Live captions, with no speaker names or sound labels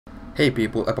Hey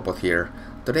people, Eppobot here.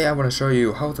 Today I want to show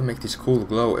you how to make this cool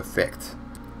glow effect.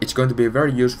 It's going to be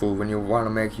very useful when you want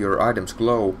to make your items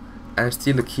glow and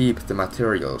still keep the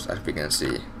materials, as we can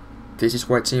see. This is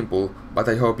quite simple, but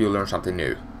I hope you learn something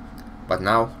new. But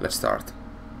now, let's start.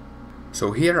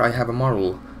 So here I have a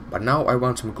model, but now I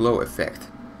want some glow effect.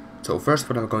 So first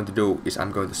what I'm going to do is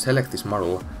I'm going to select this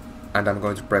model and I'm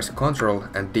going to press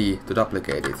Ctrl and D to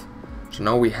duplicate it. So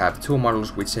now we have two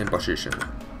models with same position.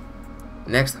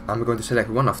 Next, I'm going to select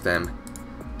one of them,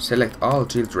 select all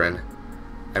children,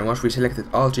 and once we selected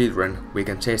all children, we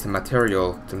can change the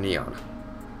material to neon.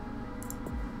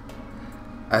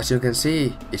 As you can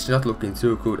see, it's not looking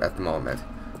too good at the moment,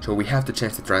 so we have to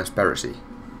change the transparency.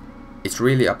 It's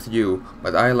really up to you,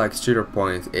 but I like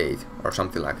 0.8 or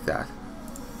something like that.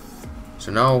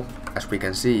 So now, as we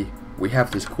can see, we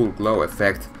have this cool glow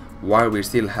effect while we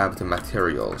still have the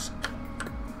materials.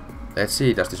 Let's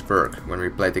see, does this work when we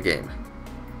play the game.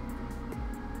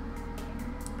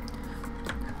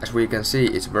 As we can see,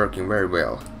 it's working very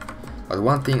well. But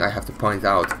one thing I have to point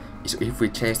out is if we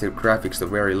change the graphics to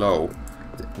very low,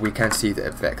 we can't see the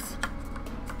effect.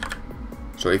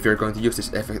 So if you're going to use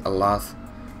this effect a lot,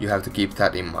 you have to keep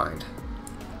that in mind.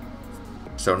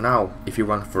 So now, if you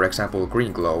want, for example,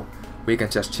 green glow, we can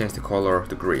just change the color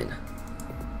to green.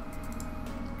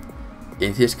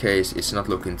 In this case, it's not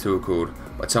looking too good,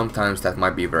 but sometimes that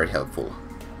might be very helpful.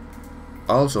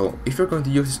 Also, if you're going to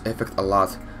use this effect a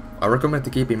lot, I recommend to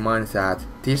keep in mind that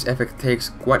this effect takes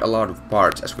quite a lot of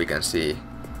parts, as we can see.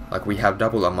 Like we have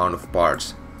double amount of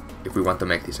parts if we want to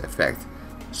make this effect.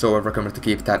 So I recommend to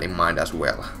keep that in mind as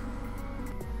well.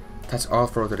 That's all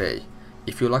for today.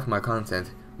 If you like my content,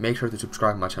 make sure to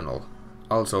subscribe my channel.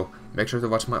 Also, make sure to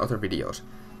watch my other videos.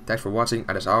 Thanks for watching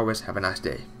and as always, have a nice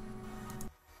day.